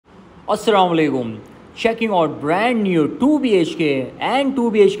Assalamu alaikum. Checking out brand new 2 BHK and 2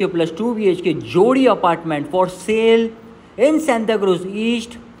 BHK plus 2 BHK Jodi apartment for sale in Santacruz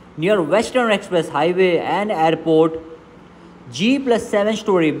East near Western Express Highway and Airport. G plus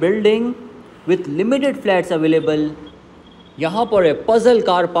 7-story building with limited flats available. यहाँ पर है puzzle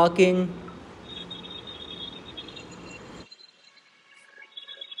car parking.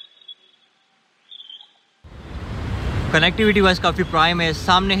 Connectivity wise काफ़ी prime है।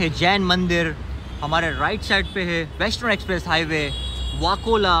 सामने है जैन मंदिर, हमारे right side पे है western express highway,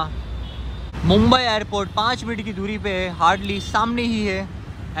 Vakola, Mumbai airport 5 minute की दूरी पे है, हार्डली सामने ही है।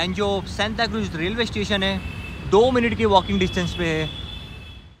 एंड जो सांताक्रूज रेलवे स्टेशन है 2 मिनट की वॉकिंग डिस्टेंस पे है।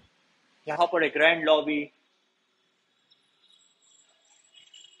 यहाँ पर एक ग्रैंड लॉबी,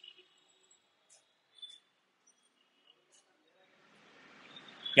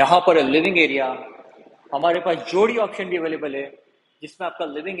 यहाँ पर है लिविंग एरिया। हमारे पास जोड़ी ऑप्शन भी अवेलेबल है जिसमें आपका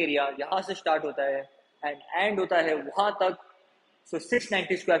लिविंग एरिया यहाँ से स्टार्ट होता है एंड होता है वहां तक। सो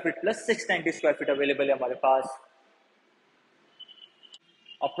 690 square feet plus 690 square feet available है हमारे पास।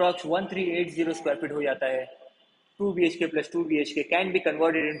 अप्रॉक्स 1380 स्क्वायर फीट हो जाता है। 2 BHK plus 2 BHK can be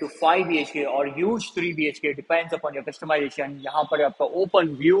converted into 5 BHK और huge 3 BHK, depends upon your customization. यहाँ पर आपका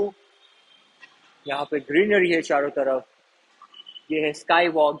ओपन व्यू, यहाँ पे ग्रीनरी है चारों तरफ। ये है स्काई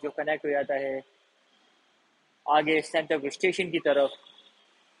वॉक जो कनेक्ट हो जाता है आगे सेंट्रल स्टेशन की तरफ।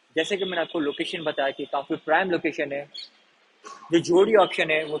 जैसे कि मैंने आपको लोकेशन बताया कि काफ़ी प्राइम लोकेशन है। जो जोड़ी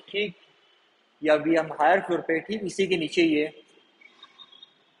ऑप्शन है वो ठीक, या अभी हम हायर फ्लोर पे ठीक इसी के नीचे ही है,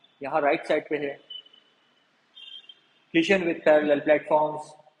 यहाँ राइट साइड पे है। Kitchen with parallel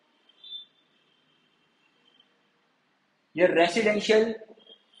platforms. ये रेसिडेंशियल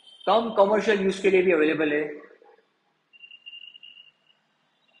कम कमर्शियल यूज के लिए भी अवेलेबल है।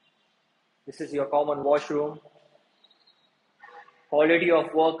 This is your common washroom. Quality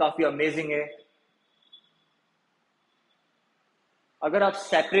of work काफी अमेजिंग है। अगर आप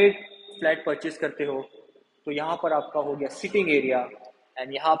सेपरेट फ्लैट परचेज करते हो तो यहाँ पर आपका हो गया सिटिंग एरिया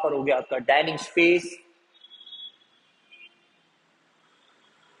एंड यहाँ पर हो गया आपका dining space.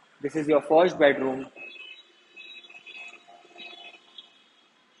 This is your first bedroom.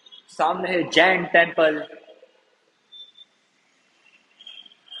 सामने है जैन टेम्पल।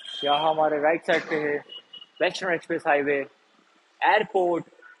 यहाँ हमारे राइट साइड पे है वेस्टर्न एक्सप्रेस हाईवे, एयरपोर्ट।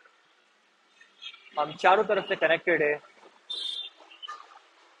 हम चारों तरफ से कनेक्टेड है।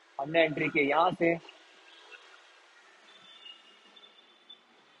 हमने एंट्री की यहाँ से।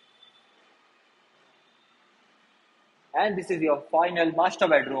 And this is your final master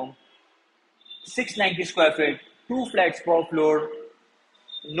bedroom. 690 square feet, 2 flats पर floor,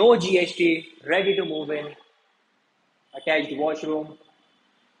 no GST, ready to move in, attached washroom.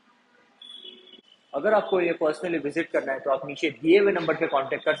 अगर आपको ये पर्सनली विजिट करना है तो आप नीचे दिए हुए नंबर पे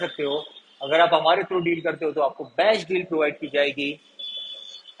कांटेक्ट कर सकते हो। अगर आप हमारे थ्रू डील करते हो तो आपको बेस्ट डील प्रोवाइड की जाएगी।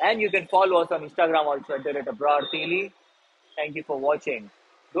 And you can follow us on Instagram also at Abdulhadi Teli. Thank you for watching.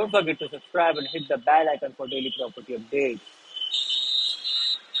 Don't forget to subscribe and hit the bell icon for daily property updates.